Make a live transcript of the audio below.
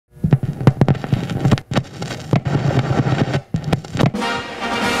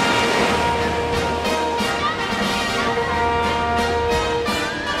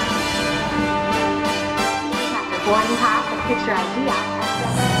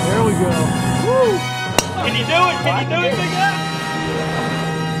go. Woo! Can you do it? Can you do it, big guy?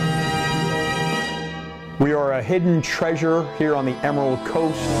 We are a hidden treasure here on the Emerald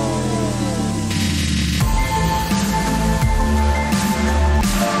Coast.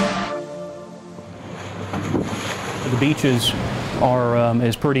 The beaches are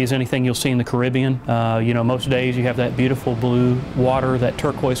as pretty as anything you'll see in the Caribbean. You know, most days you have that beautiful blue water, that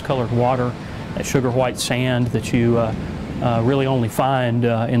turquoise colored water, that sugar white sand that you really only find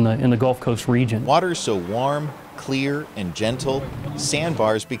in the Gulf Coast region. Water so warm, clear, and gentle,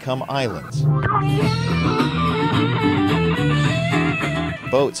 sandbars become islands.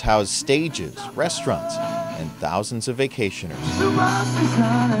 Boats house stages, restaurants, and thousands of vacationers.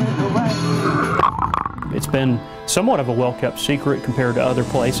 It's been somewhat of a well-kept secret compared to other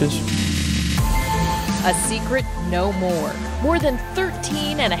places. A secret no more. More than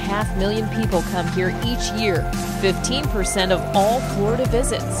 13.5 million people come here each year, 15% of all Florida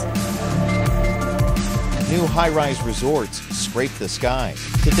visits. New high-rise resorts scrape the skies.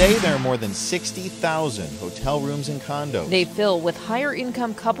 Today, there are more than 60,000 hotel rooms and condos. They fill with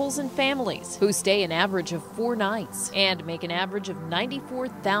higher-income couples and families who stay an average of 4 nights and make an average of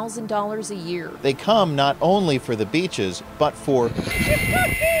 $94,000 a year. They come not only for the beaches, but for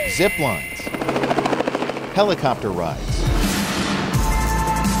zip lines, helicopter rides,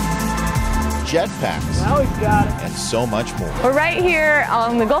 jetpacks, Now we've got it. and so much more. We're right here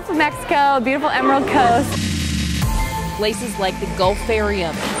on the Gulf of Mexico, beautiful Emerald Coast. Places like the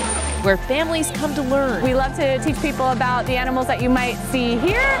Gulfarium, where families come to learn. We love to teach people about the animals that you might see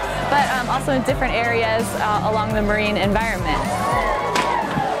here, but also in different areas along the marine environment.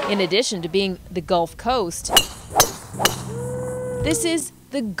 In addition to being the Gulf Coast, this is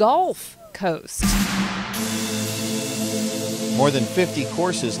the Gulf Coast. More than 50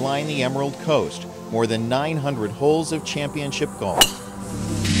 courses line the Emerald Coast, more than 900 holes of championship golf.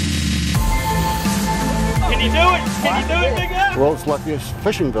 Can you do it? Can you do it, big guy? World's luckiest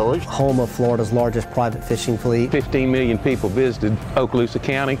fishing village. Home of Florida's largest private fishing fleet. 15 million people visited Okaloosa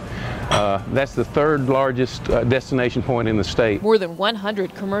County. That's the third largest destination point in the state. More than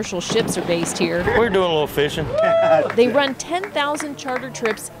 100 commercial ships are based here. We're doing a little fishing. They run 10,000 charter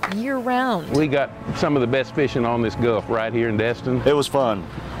trips year-round. We got some of the best fishing on this Gulf right here in Destin. It was fun.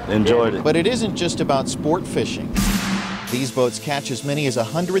 Enjoyed it. But it isn't just about sport fishing. These boats catch as many as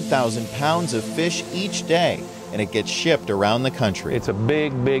 100,000 pounds of fish each day, and it gets shipped around the country. It's a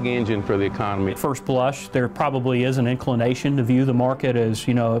big, big engine for the economy. At first blush, there probably is an inclination to view the market as,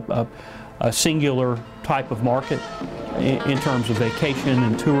 you know, a singular type of market in terms of vacation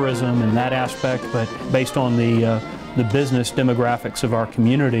and tourism and that aspect, but based on the business demographics of our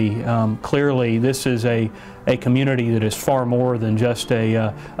community, clearly this is a community that is far more than just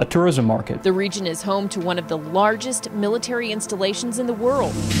a tourism market. The region is home to one of the largest military installations in the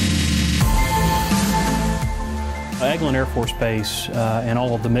worord. Eglin Air Force Base and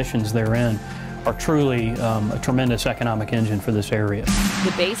all of the missions therein are truly a tremendous economic engine for this area.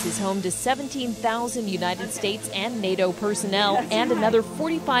 The base is home to 17,000 United States and NATO personnel and another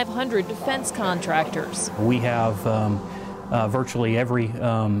 4,500 defense contractors. We have virtually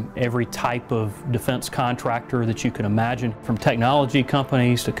every type of defense contractor that you can imagine, from technology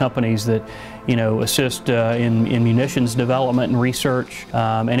companies to companies that, you know, assist in munitions development and research,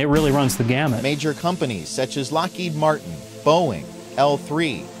 and it really runs the gamut. Major companies such as Lockheed Martin, Boeing,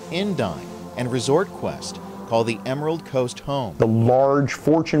 L3, Indyne, and Resort Quest call the Emerald Coast home. The large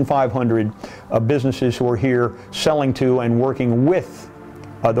Fortune 500 businesses who are here selling to and working with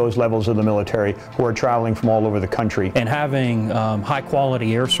those levels of the military who are traveling from all over the country. And having high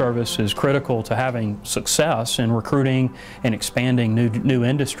quality air service is critical to having success in recruiting and expanding new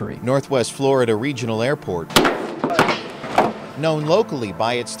industry. Northwest Florida Regional Airport, known locally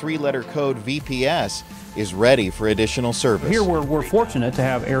by its 3-letter code VPS, is ready for additional service. Here we're fortunate to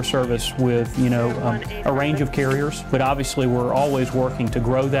have air service with, you know, a range of carriers, but obviously we're always working to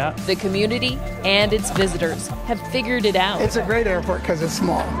grow that. The community and its visitors have figured it out. It's a great airport because it's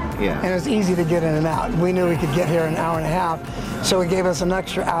small. Yeah. And it's easy to get in and out. We knew we could get here in an hour and a half, so it gave us an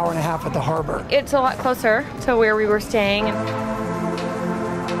extra hour and a half at the harbor. It's a lot closer to where we were staying.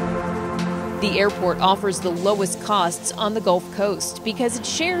 The airport offers the lowest costs on the Gulf Coast because it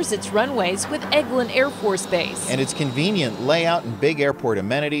shares its runways with Eglin Air Force Base. And its convenient layout and big airport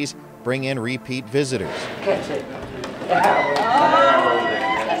amenities bring in repeat visitors.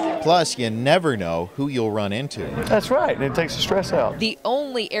 Plus, you never know who you'll run into. That's right, and it takes the stress out. The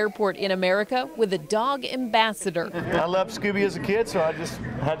only airport in America with a dog ambassador. I loved Scooby as a kid, so I just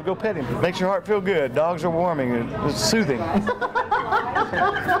had to go pet him. It makes your heart feel good. Dogs are warming and it's soothing.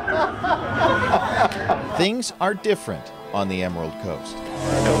 Things are different on the Emerald Coast.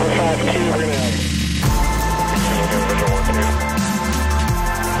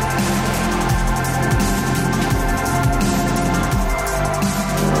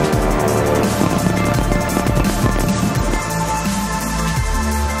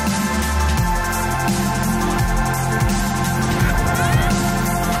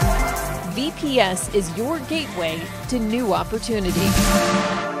 VPS is your gateway to new opportunity.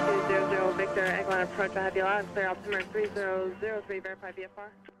 200 Victor, Eglon approach, I have you loud, clear altimeter 3003, verify VFR.